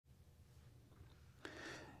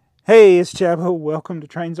Hey, it's Chabo. Welcome to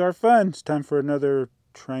TrainWorld Fun. It's time for another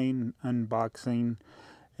train unboxing.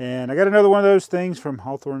 And I got another one of those things from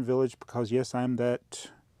Hawthorne Village because, yes, I'm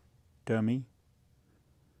that dummy.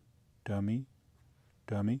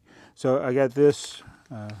 So I got this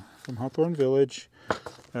from Hawthorne Village.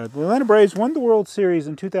 The Atlanta Braves won the World Series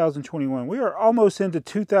in 2021. We are almost into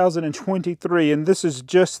 2023, and this is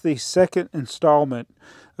just the second installment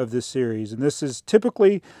of this series. And this is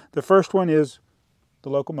typically, the first one is the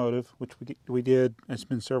locomotive, which we did. It's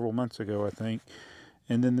been several months ago, I think.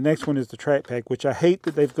 And then the next one is the track pack, which I hate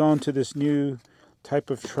that they've gone to this new type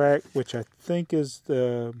of track, which I think is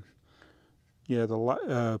the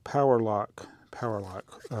power lock.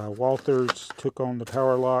 Walters took on the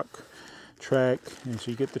power lock track, and so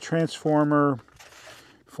you get the transformer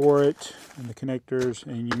for it and the connectors,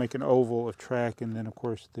 and you make an oval of track, and then of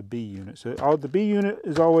course the B unit. So the B unit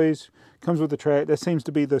is always comes with the track. That seems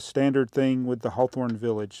to be the standard thing with the Hawthorne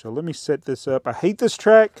Village. So let me set this up. I hate this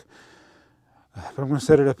track, but I'm going to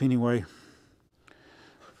set it up anyway.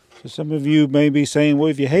 So some of you may be saying, well,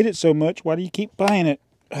 if you hate it so much, why do you keep buying it?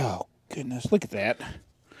 Oh goodness, look at that.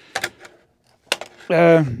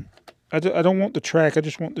 I don't want the track. I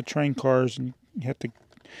just want the train cars, and you have to.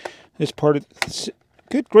 This part of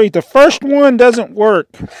good grief, the first one doesn't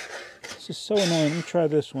work. This is so annoying. Let me try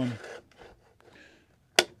this one.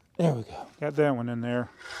 There we go. Got that one in there.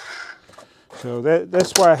 So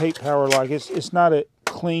that's why I hate power lock. It's not as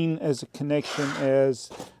clean as a connection as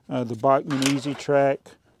the Bachman Easy track.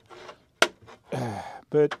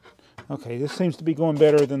 But okay, this seems to be going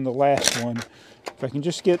better than the last one. If I can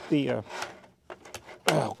just get the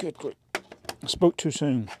oh, good grief. I spoke too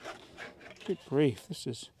soon. Good grief.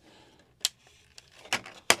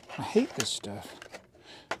 I hate this stuff.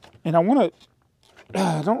 And I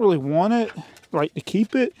don't really want it, like, to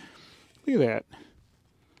keep it. Look at that.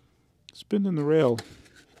 Spinning the rail.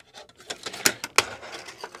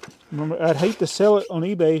 Remember, I'd hate to sell it on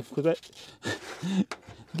eBay because I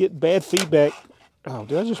get bad feedback. Oh,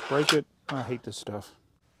 did I just break it? I hate this stuff.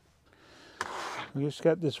 We just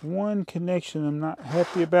got this one connection I'm not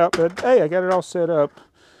happy about, but hey, I got it all set up.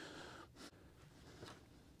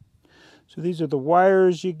 So these are the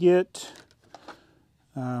wires you get.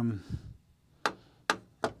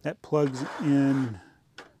 That plugs in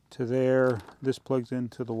to there. This plugs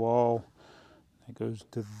into the wall. That goes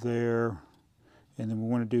to there. And then we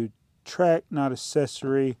want to do track, not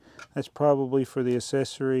accessory. That's probably for the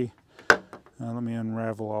accessory. Let me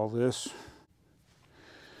unravel all this.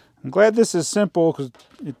 I'm glad this is simple because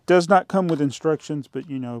it does not come with instructions, but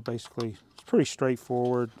you know, basically it's pretty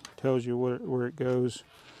straightforward. It tells you where it goes.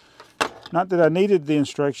 Not that I needed the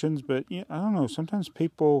instructions, but yeah, I don't know. Sometimes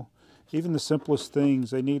people, even the simplest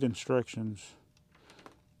things, they need instructions.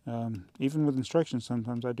 Even with instructions,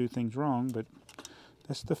 sometimes I do things wrong, but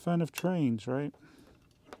that's the fun of trains, right?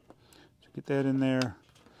 So get that in there.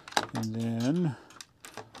 And then,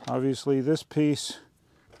 obviously, this piece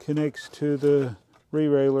connects to the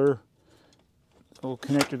re-railer. Little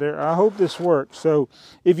connector there. I hope this works. So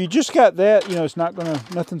if you just got that, you know,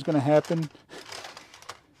 nothing's gonna happen.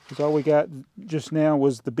 Because all we got just now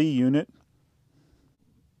was the B unit.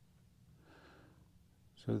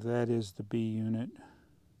 So that is the B unit.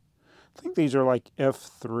 I think these are like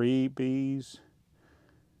F3 Bs.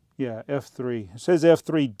 Yeah, F3. It says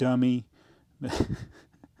F3 dummy.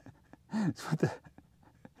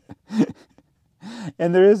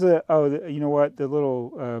 And there is you know what?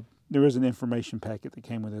 There is an information packet that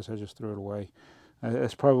came with this. I just threw it away.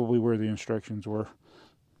 That's probably where the instructions were.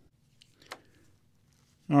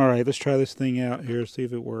 All right, let's try this thing out here, see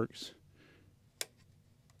if it works.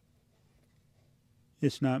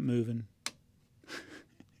 It's not moving.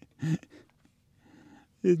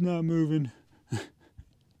 It's not moving. So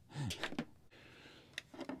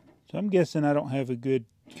I'm guessing I don't have a good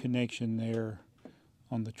connection there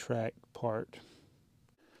on the track part.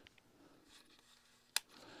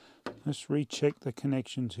 Let's recheck the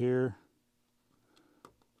connections here.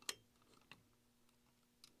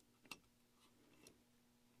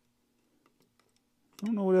 I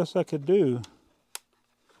don't know what else I could do.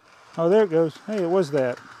 Oh, there it goes. Hey, it was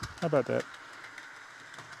that. How about that?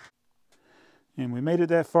 And we made it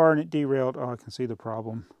that far and it derailed. Oh, I can see the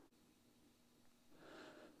problem.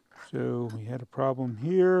 So we had a problem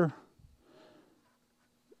here.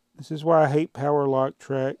 This is why I hate power lock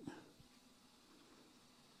track.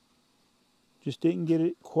 Just didn't get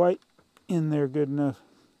it quite in there good enough.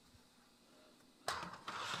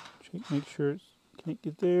 Make sure it's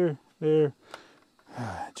connected there, there.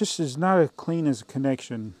 Just is not as clean as a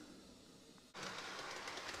connection.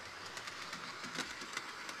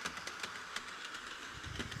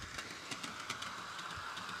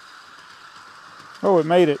 Oh, it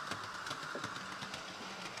made it.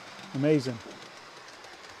 Amazing.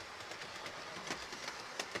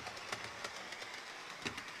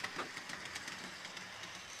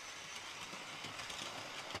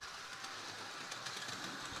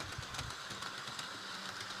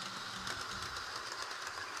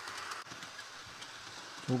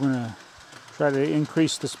 We're going to try to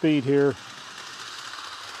increase the speed here.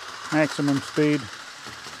 Maximum speed.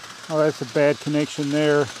 Oh, that's a bad connection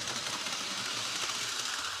there.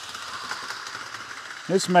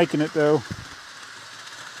 It's making it though.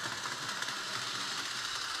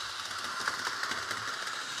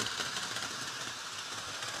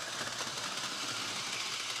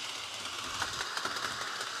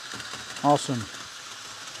 Awesome.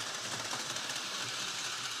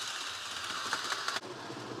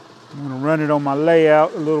 I'm going to run it on my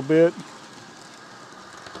layout a little bit.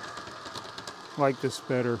 I like this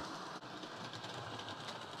better.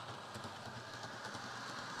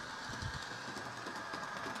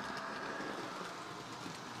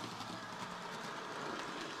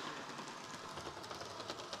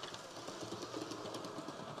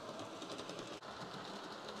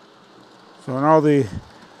 So in all the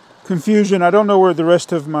confusion, I don't know where the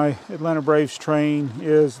rest of my Atlanta Braves train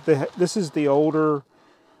is. This is the older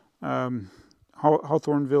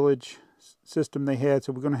Hawthorne Village system they had,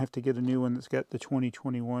 so we're going to have to get a new one that's got the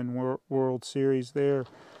 2021 World Series there.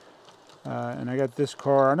 And I got this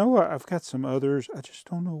car. I know I've got some others. I just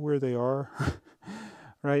don't know where they are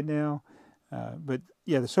right now. But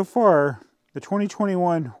yeah, so far, the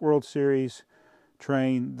 2021 World Series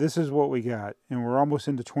train, this is what we got. And we're almost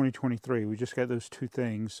into 2023. We just got those two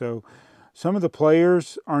things. So some of the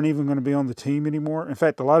players aren't even going to be on the team anymore. In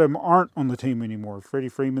fact, a lot of them aren't on the team anymore. Freddie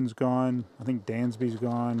Freeman's gone. I think Dansby's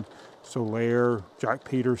gone. Soler, Jack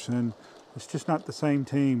Peterson. It's just not the same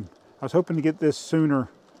team. I was hoping to get this sooner.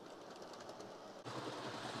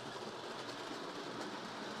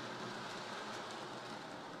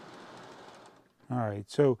 All right,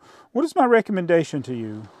 so what is my recommendation to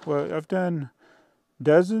you? Well, I've done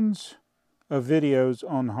dozens of videos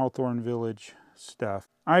on Hawthorne Village stuff.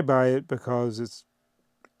 I buy it because it's,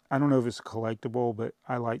 I don't know if it's collectible, but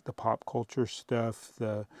I like the pop culture stuff,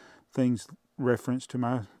 the things referenced to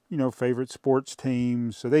my, favorite sports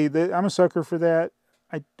teams. So I'm a sucker for that.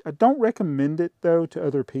 I don't recommend it though to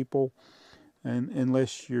other people, and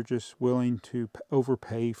unless you're just willing to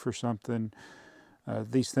overpay for something.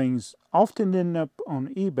 These things often end up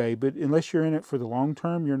on eBay, but unless you're in it for the long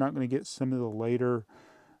term, you're not going to get some of the later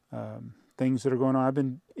things that are going on. I've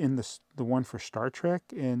been in the one for Star Trek,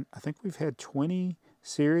 and I think we've had 20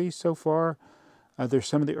 series so far. There's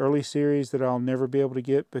some of the early series that I'll never be able to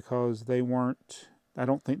get because they weren't, I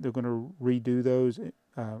don't think they're going to redo those.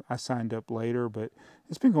 I signed up later, but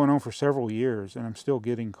it's been going on for several years, and I'm still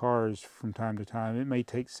getting cars from time to time. It may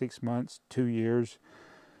take 6 months, 2 years.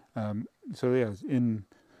 So yeah,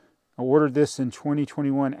 I ordered this in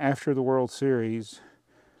 2021 after the World Series,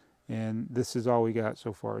 and this is all we got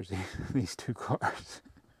so far is these two cars.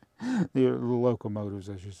 the locomotives,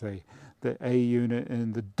 I should say. The A unit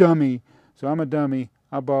and the dummy. So I'm a dummy.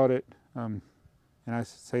 I bought it. And I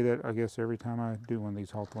say that, I guess, every time I do one of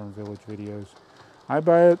these Hawthorne Village videos. I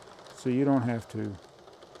buy it so you don't have to.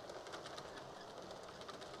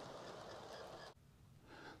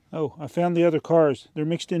 Oh, I found the other cars. They're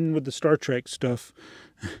mixed in with the Star Trek stuff.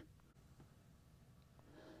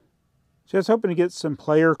 So I was hoping to get some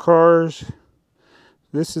player cars.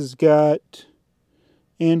 This has got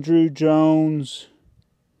Andrew Jones.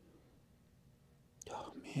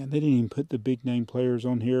 Oh man, they didn't even put the big name players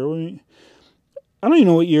on here. I don't even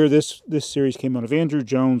know what year this series came out. If Andrew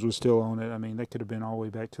Jones was still on it, I mean, that could have been all the way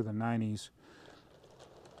back to the 90s.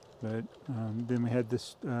 But then we had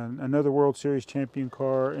this another World Series champion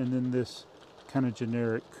car, and then this kind of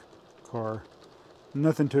generic car.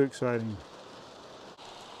 Nothing too exciting.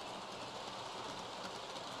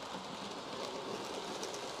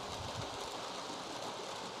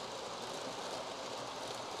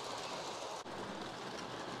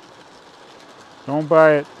 Don't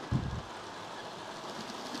buy it.